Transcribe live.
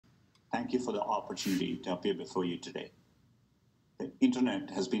Thank you for the opportunity to appear before you today. The internet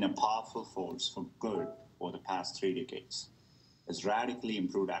has been a powerful force for good over the past 3 decades. It's radically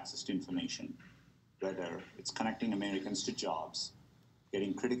improved access to information, whether it's connecting Americans to jobs,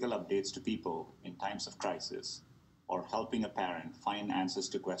 getting critical updates to people in times of crisis, or helping a parent find answers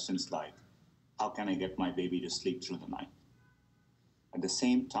to questions like, how can I get my baby to sleep through the night? At the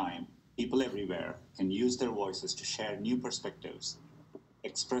same time, people everywhere can use their voices to share new perspectives,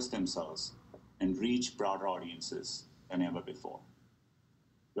 express themselves, and reach broader audiences than ever before.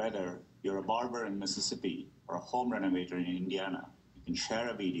 Whether you're a barber in Mississippi or a home renovator in Indiana, you can share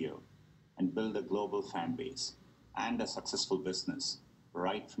a video and build a global fan base and a successful business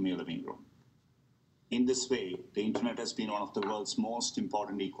right from your living room. In this way, the internet has been one of the world's most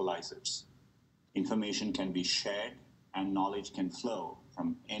important equalizers. Information can be shared and knowledge can flow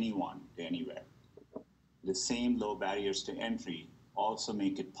from anyone to anywhere. The same low barriers to entry also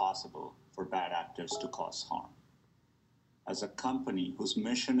make it possible for bad actors to cause harm. As a company whose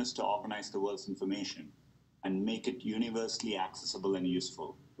mission is to organize the world's information and make it universally accessible and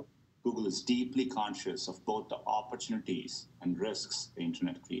useful, Google is deeply conscious of both the opportunities and risks the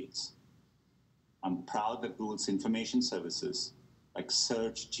internet creates. I'm proud that Google's information services like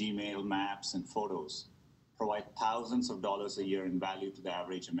search, Gmail, Maps, and Photos provide thousands of dollars a year in value to the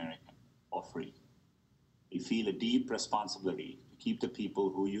average American for free. We feel a deep responsibility to keep the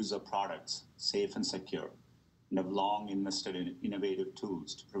people who use our products safe and secure, and have long invested in innovative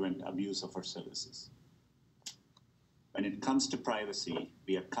tools to prevent abuse of our services. When it comes to privacy,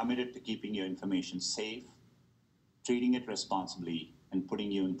 we are committed to keeping your information safe, treating it responsibly, and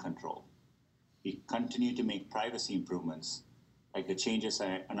putting you in control. We continue to make privacy improvements, like the changes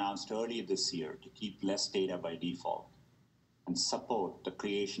I announced earlier this year to keep less data by default, and support the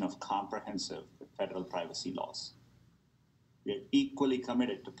creation of comprehensive federal privacy laws. We are equally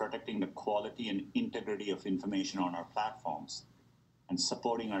committed to protecting the quality and integrity of information on our platforms and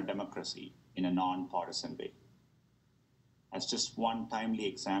supporting our democracy in a nonpartisan way. As just one timely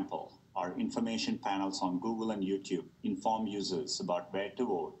example, our information panels on Google and YouTube inform users about where to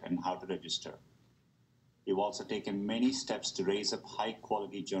vote and how to register. We've also taken many steps to raise up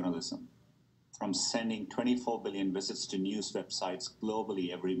high-quality journalism, from sending 24 billion visits to news websites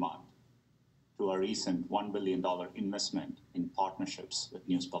globally every month, to our recent $1 billion investment in partnerships with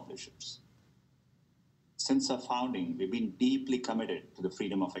news publishers. Since our founding, we've been deeply committed to the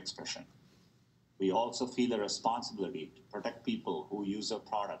freedom of expression. We also feel a responsibility to protect people who use our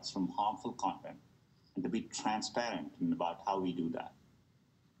products from harmful content and to be transparent about how we do that.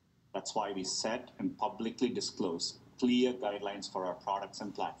 That's why we set and publicly disclose clear guidelines for our products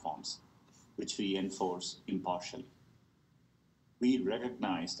and platforms, which we enforce impartially. We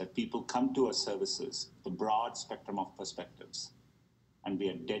recognize that people come to our services with a broad spectrum of perspectives, and we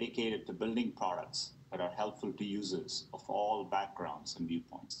are dedicated to building products that are helpful to users of all backgrounds and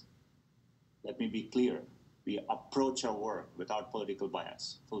viewpoints. Let me be clear, we approach our work without political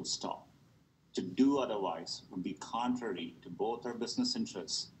bias, full stop. To do otherwise would be contrary to both our business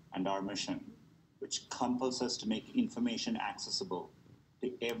interests and our mission, which compels us to make information accessible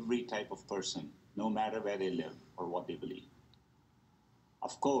to every type of person, no matter where they live or what they believe.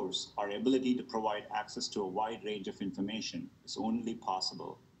 Of course, our ability to provide access to a wide range of information is only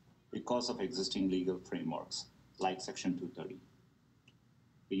possible because of existing legal frameworks, like Section 230.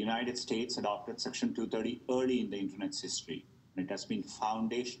 The United States adopted Section 230 early in the Internet's history, and it has been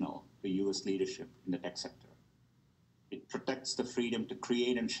foundational to US leadership in the tech sector. It protects the freedom to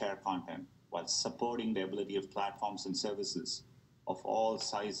create and share content while supporting the ability of platforms and services of all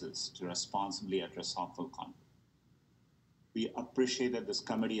sizes to responsibly address harmful content. We appreciate that this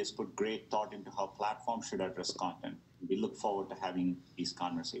committee has put great thought into how platforms should address content, and we look forward to having these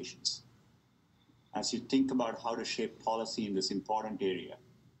conversations. As you think about how to shape policy in this important area,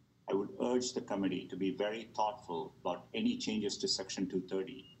 I would urge the committee to be very thoughtful about any changes to Section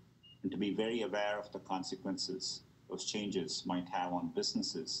 230 and to be very aware of the consequences those changes might have on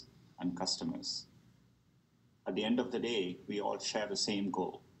businesses and customers. At the end of the day, we all share the same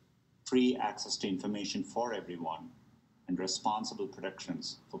goal: free access to information for everyone and responsible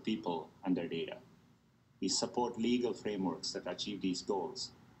protections for people and their data. We support legal frameworks that achieve these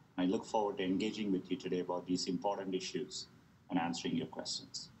goals, and I look forward to engaging with you today about these important issues and answering your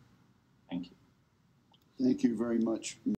questions. Thank you. Thank you very much.